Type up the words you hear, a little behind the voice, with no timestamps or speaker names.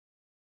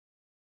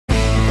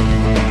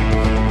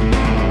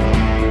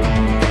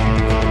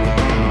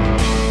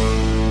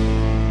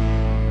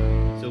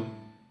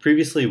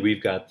Previously,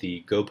 we've got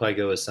the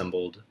GoPiGo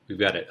assembled, we've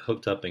got it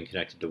hooked up and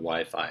connected to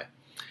Wi-Fi,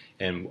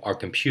 and our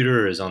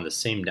computer is on the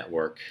same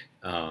network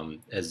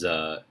as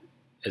the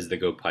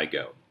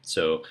GoPiGo.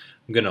 So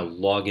I'm going to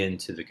log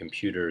into the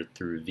computer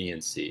through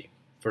VNC.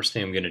 First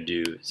thing I'm going to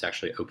do is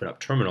actually open up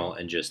Terminal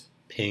and just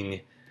ping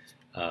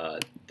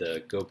the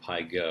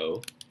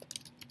GoPiGo.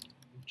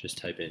 Just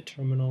type in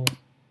terminal,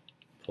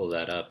 pull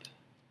that up,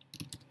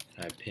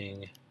 and I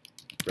ping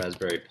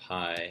Raspberry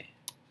Pi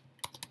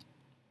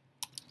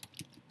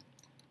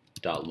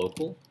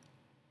 .local.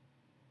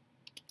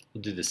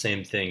 We'll do the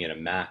same thing in a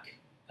Mac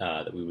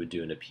that we would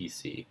do in a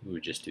PC. We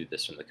would just do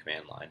this from the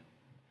command line.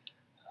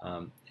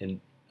 And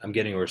I'm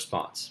getting a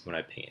response when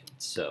I ping it,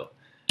 so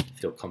I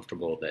feel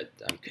comfortable that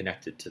I'm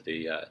connected to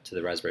the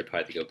Raspberry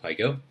Pi, the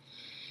GoPiGo.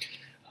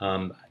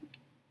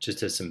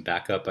 Just as some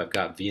backup, I've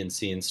got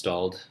VNC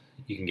installed.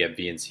 You can get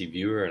VNC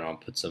Viewer, and I'll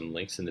put some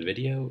links in the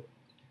video.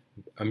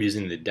 I'm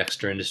using the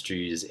Dexter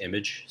Industries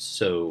image,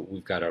 so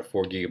we've got our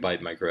 4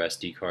 GB micro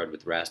SD card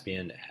with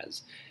Raspbian. It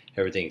has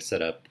everything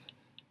set up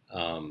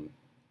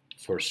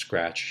for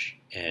Scratch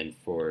and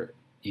for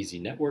easy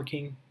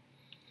networking.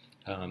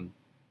 And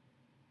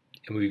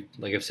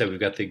like I've said, we've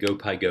got the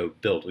GoPiGo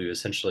built. We've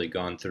essentially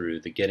gone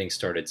through the getting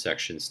started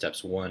section,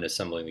 steps 1,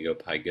 assembling the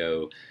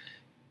GoPiGo,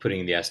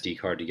 putting the SD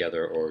card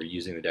together, or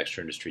using the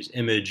Dexter Industries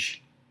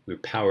image. We're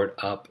powered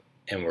up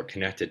and we're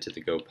connected to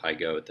the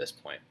GoPiGo at this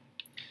point.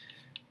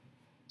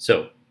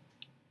 So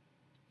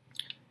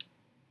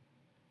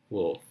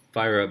we'll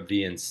fire up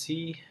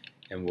VNC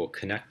and we'll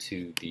connect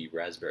to the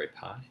Raspberry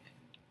Pi.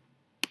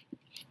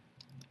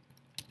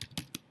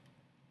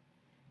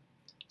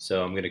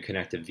 So I'm going to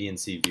connect to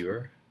VNC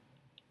Viewer.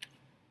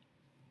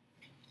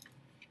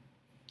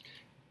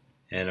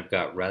 And I've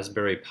got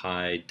Raspberry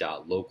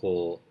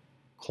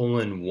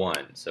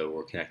Pi.local:1. So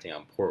we're connecting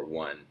on port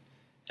 1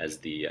 as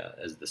the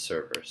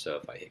server. So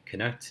if I hit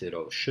connect, it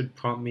should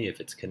prompt me if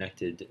it's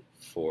connected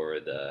for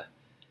the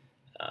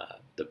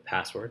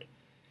password.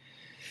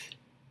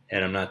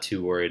 And I'm not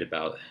too worried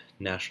about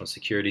national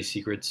security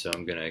secrets, so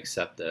I'm going to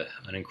accept the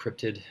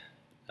unencrypted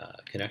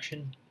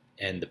connection.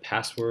 And the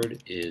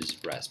password is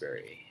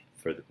Raspberry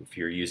if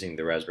you're using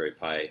the Raspberry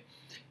Pi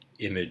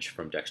image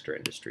from Dexter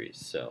Industries.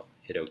 So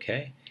hit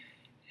OK,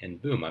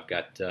 and boom, I've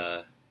got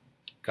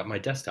my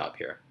desktop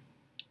here.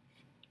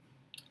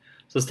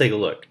 So let's take a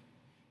look.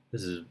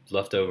 This is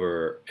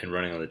leftover and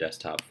running on the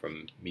desktop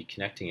from me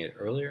connecting it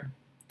earlier.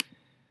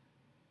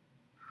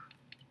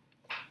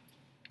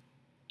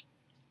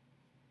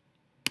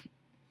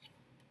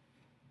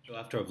 So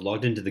after I've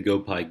logged into the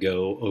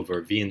GoPiGo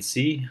over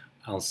VNC,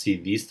 I'll see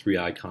these 3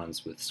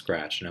 icons with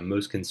Scratch, and I'm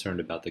most concerned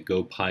about the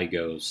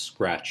GoPiGo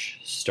Scratch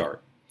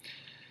start.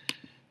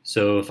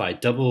 So if I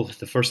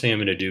the first thing I'm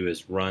going to do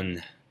is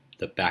run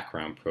the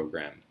background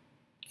program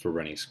for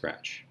running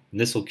Scratch. And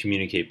this will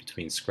communicate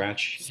between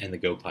Scratch and the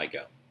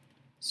GoPiGo.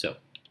 So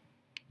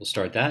we'll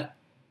start that.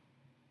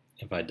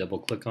 If I double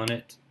click on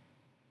it,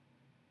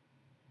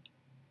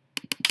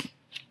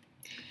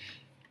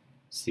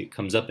 see it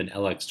comes up in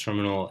LX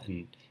terminal,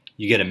 and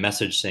you get a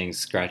message saying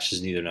Scratch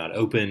is neither not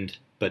opened,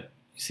 but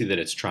you see that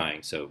it's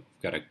trying, so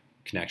we've got a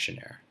connection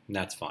error, and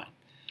that's fine.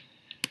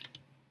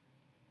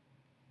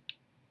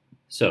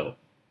 So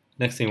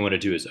next thing I want to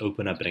do is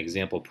open up an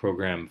example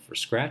program for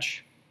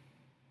Scratch,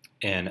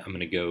 and I'm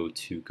going to go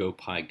to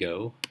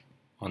GoPiGo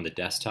on the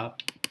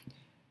desktop.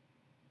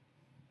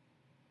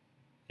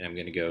 And I'm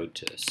going to go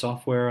to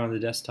software on the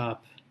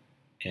desktop,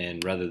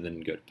 and rather than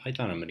go to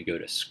Python, I'm going to go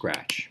to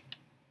Scratch.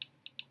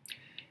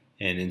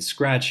 And in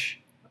Scratch,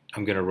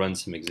 I'm going to run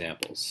some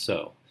examples.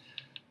 So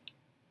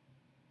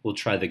we'll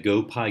try the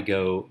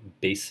GoPiGo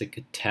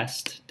basic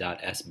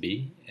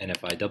test.sb, and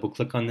if I double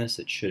click on this,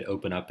 it should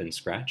open up in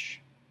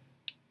Scratch.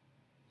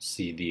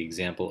 See the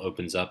example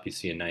opens up. You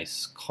see a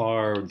nice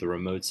car, the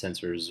remote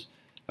sensors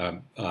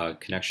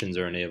connections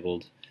are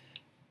enabled.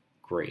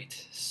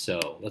 Great.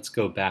 So let's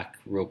go back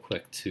real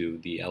quick to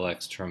the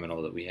LX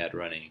terminal that we had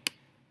running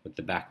with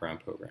the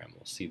background program.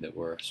 We'll see that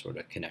we're sort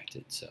of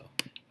connected. So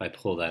if I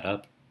pull that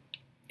up,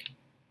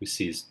 we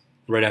see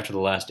right after the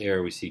last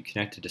error, we see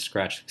connected to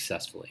Scratch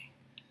successfully.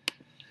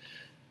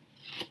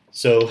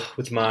 So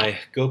with my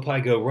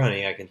GoPiGo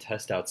running, I can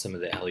test out some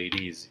of the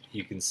LEDs.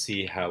 You can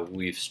see how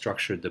we've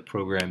structured the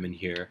program in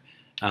here.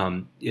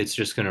 It's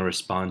just going to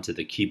respond to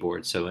the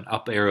keyboard. So an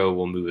up arrow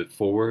will move it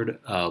forward,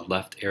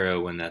 left arrow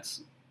when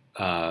that's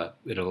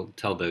it'll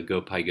tell the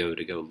GoPiGo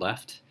to go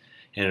left,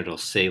 and it'll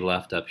say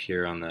left up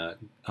here on the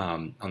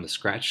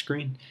Scratch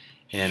screen.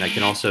 And I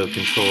can also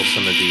control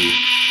some of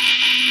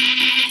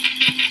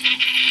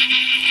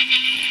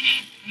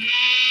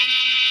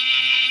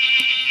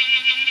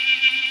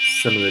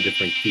the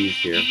different keys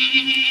here.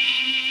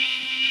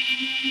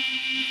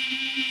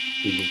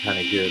 You can kind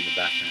of hear in the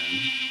background.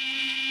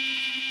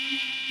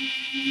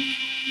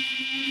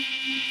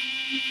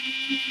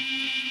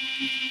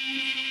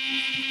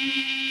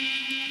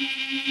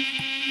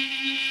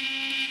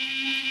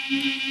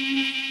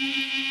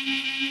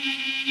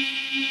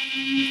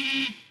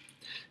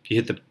 If you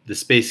hit the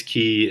space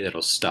key,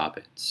 it'll stop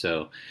it.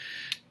 So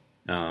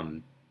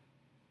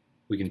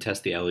We can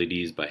test the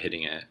LEDs by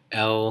hitting a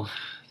L,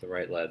 the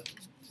right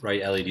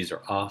LEDs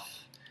are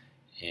off,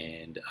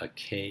 and a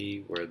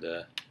K where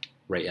the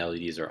right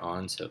LEDs are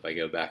on. So if I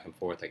go back and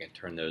forth, I can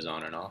turn those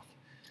on and off.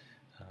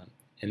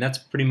 And that's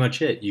pretty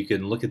much it. You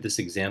can look at this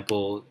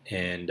example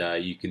and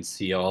you can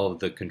see all of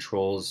the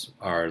controls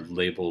are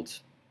labeled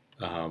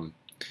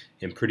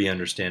in pretty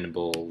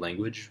understandable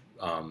language.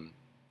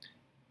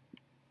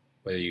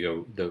 Whether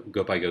the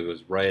go-by-go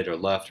goes right or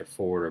left or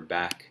forward or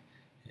back,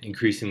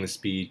 increasing the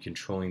speed,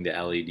 controlling the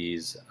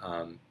LEDs,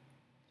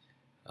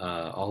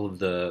 all of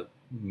the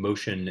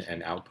motion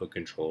and output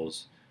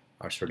controls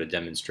are sort of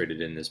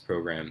demonstrated in this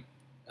program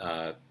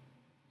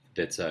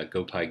that's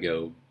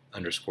go-by-go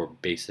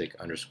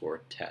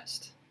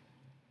 _basic_test.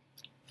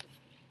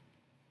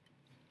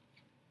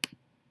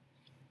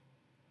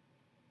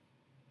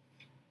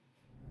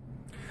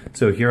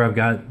 So here I've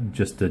got,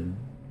 just to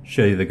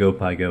show you the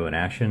go-by-go in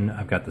action,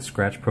 I've got the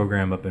Scratch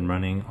program up and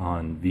running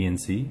on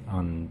VNC.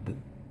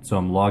 So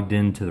I'm logged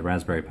into the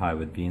Raspberry Pi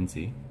with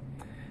VNC.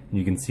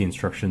 You can see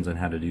instructions on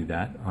how to do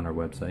that on our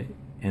website.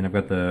 And I've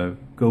got the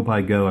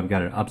go-by-go, I've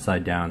got it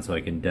upside down so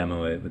I can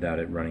demo it without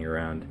it running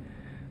around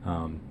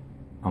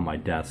on my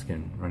desk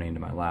and running into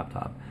my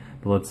laptop.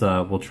 But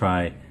we'll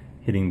try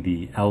hitting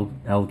the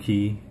L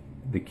key.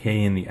 The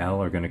K and the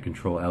L are going to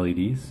control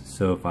LEDs.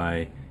 So if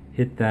I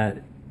hit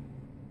that,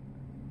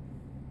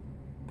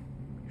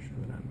 make sure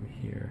that I'm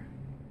here.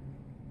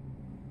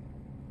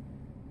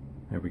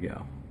 There we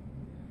go.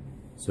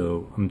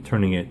 So I'm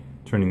turning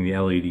the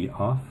LED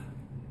off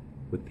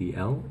with the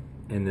L,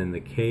 and then the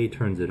K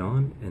turns it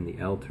on and the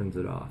L turns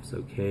it off.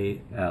 So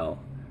K, L,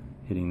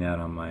 hitting that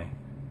on my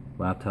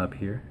laptop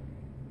here.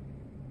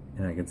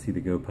 And I can see the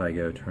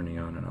go-by-go turning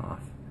on and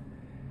off.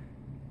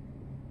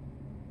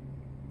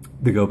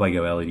 The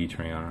go-by-go LED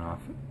turning on and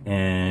off.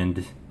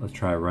 And let's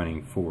try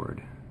running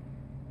forward.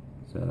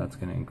 So that's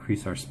going to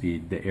increase our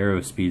speed. The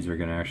arrow speeds are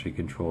going to actually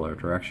control our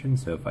direction.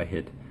 So if I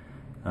hit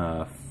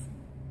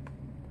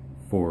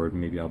forward,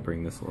 maybe I'll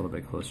bring this a little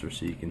bit closer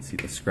so you can see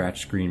the Scratch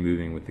screen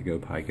moving with the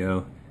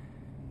go-by-go.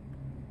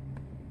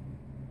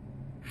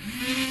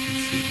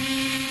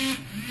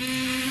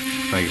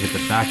 If I hit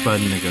the back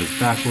button, it goes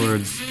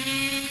backwards.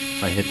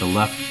 If I hit the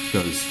left, it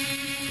goes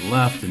to the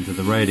left, and to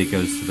the right, it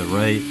goes to the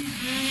right.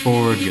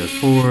 Forward goes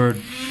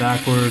forward,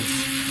 backwards,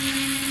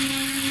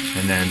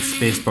 and then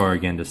spacebar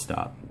again to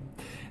stop.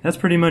 That's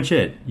pretty much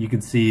it. You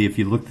can see, if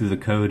you look through the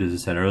code, as I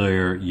said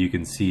earlier, you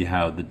can see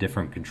how the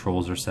different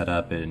controls are set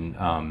up and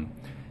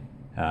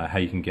how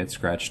you can get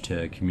Scratch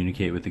to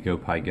communicate with the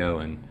go-by-go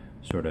and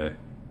sort of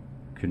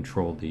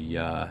control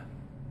the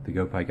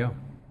go-by-go.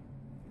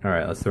 All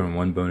right, let's throw in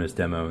one bonus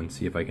demo and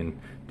see if I can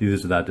do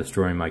this without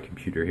destroying my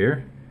computer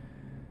here.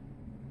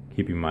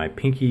 Keeping my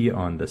pinky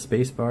on the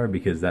space bar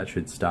because that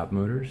should stop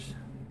motors.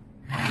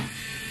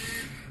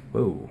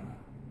 Whoa.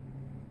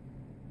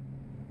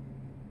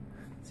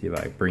 Let's see if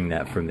I bring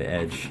that from the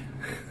edge.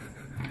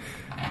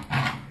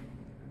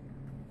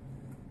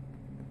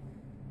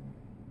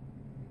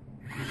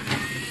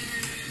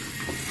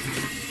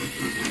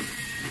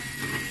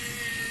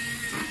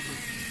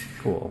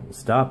 Cool, we'll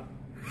stop.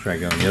 Try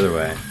going the other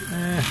way.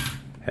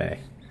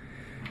 Hey,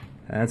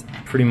 that's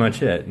pretty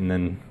much it. And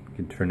then you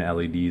can turn the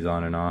LEDs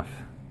on and off.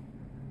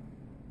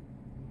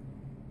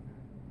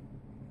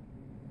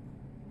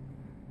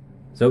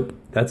 So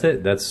that's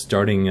it. That's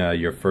starting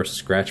your first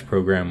Scratch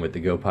program with the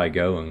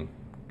go-by-go and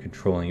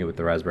controlling it with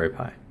the Raspberry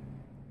Pi.